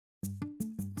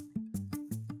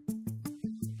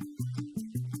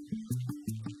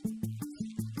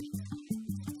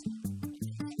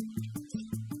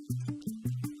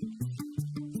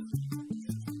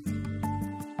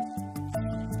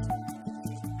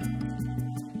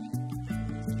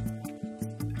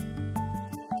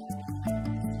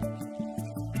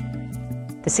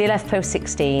The CLF Post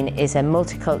 16 is a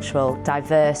multicultural,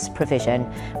 diverse provision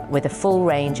with a full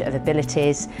range of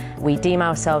abilities. We deem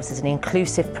ourselves as an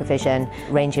inclusive provision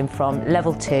ranging from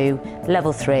level 2,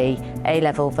 level 3,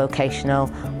 A-level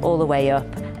vocational, all the way up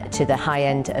to the high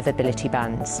end of ability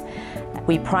bands.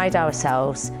 We pride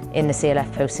ourselves in the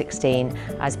CLF Post 16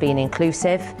 as being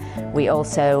inclusive. We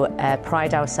also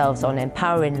pride ourselves on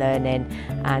empowering learning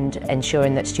and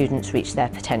ensuring that students reach their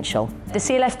potential. The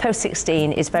CLF Post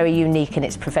 16 is very unique in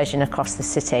its provision across the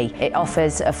city. It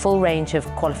offers a full range of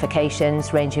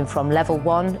qualifications ranging from level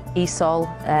 1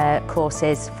 ESOL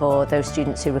courses for those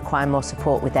students who require more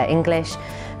support with their English,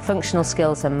 functional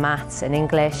skills and maths and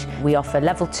English. We offer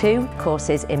level 2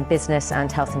 courses in business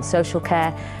and health and social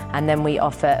care, and then we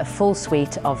offer a full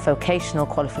suite of vocational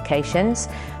qualifications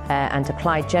and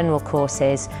applied general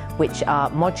courses which are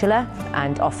modular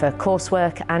and offer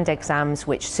coursework and exams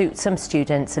which suit some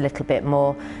students a little bit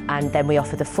more, and then we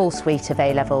offer the full suite of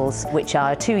A-levels which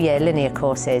are 2-year linear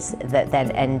courses that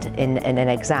then end in an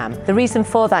exam. The reason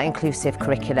for that inclusive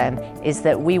curriculum is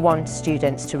that we want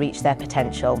students to reach their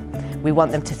potential. We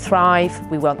want them to thrive,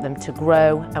 we want them to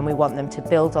grow, and we want them to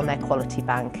build on their quality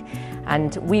bank.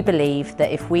 And we believe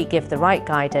that if we give the right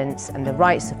guidance and the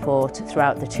right support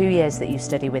throughout the 2 years that you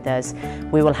study with us,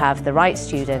 we will have the right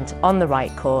student on the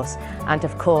right course, and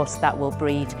of course that will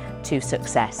breed to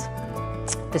success.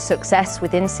 The success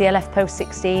within CLF Post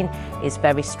 16 is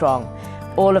very strong.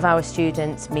 All of our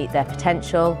students meet their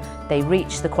potential, they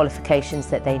reach the qualifications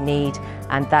that they need,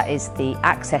 and that is the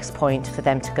access point for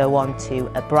them to go on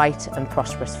to a bright and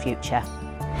prosperous future.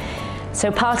 So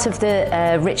part of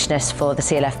the richness for the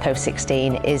CLF Post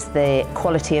 16 is the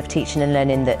quality of teaching and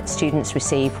learning that students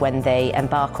receive when they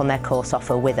embark on their course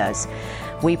offer with us.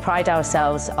 We pride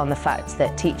ourselves on the fact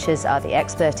that teachers are the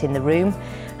expert in the room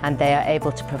and they are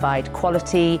able to provide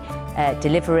quality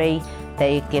delivery.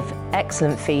 They give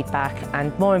excellent feedback,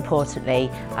 and more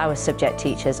importantly, our subject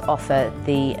teachers offer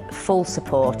the full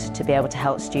support to be able to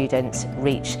help students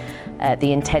reach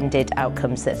the intended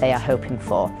outcomes that they are hoping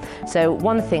for. So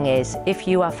one thing is, if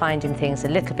you are finding things a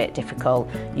little bit difficult,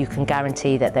 you can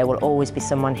guarantee that there will always be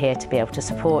someone here to be able to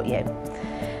support you.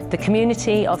 The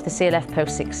community of the CLF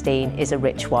Post 16 is a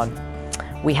rich one.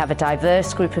 We have a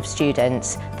diverse group of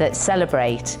students that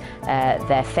celebrate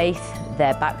their faith,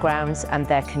 their backgrounds and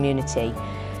their community.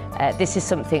 This is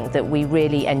something that we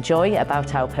really enjoy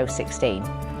about our Post 16.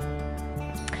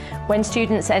 When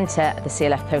students enter the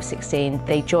CLF Post 16,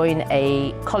 they join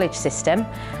a college system,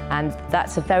 and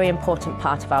that's a very important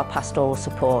part of our pastoral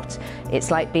support.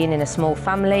 It's like being in a small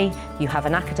family. You have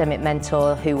an academic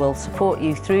mentor who will support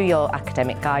you through your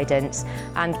academic guidance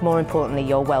and, more importantly,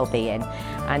 your well-being.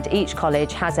 And each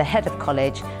college has a head of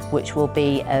college which will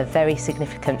be a very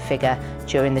significant figure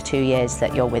during the 2 years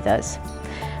that you're with us.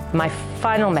 My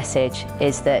final message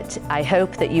is that I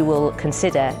hope that you will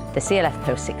consider the CLF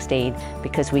Post 16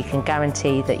 because we can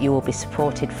guarantee that you will be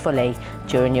supported fully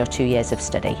during your 2 years of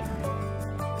study.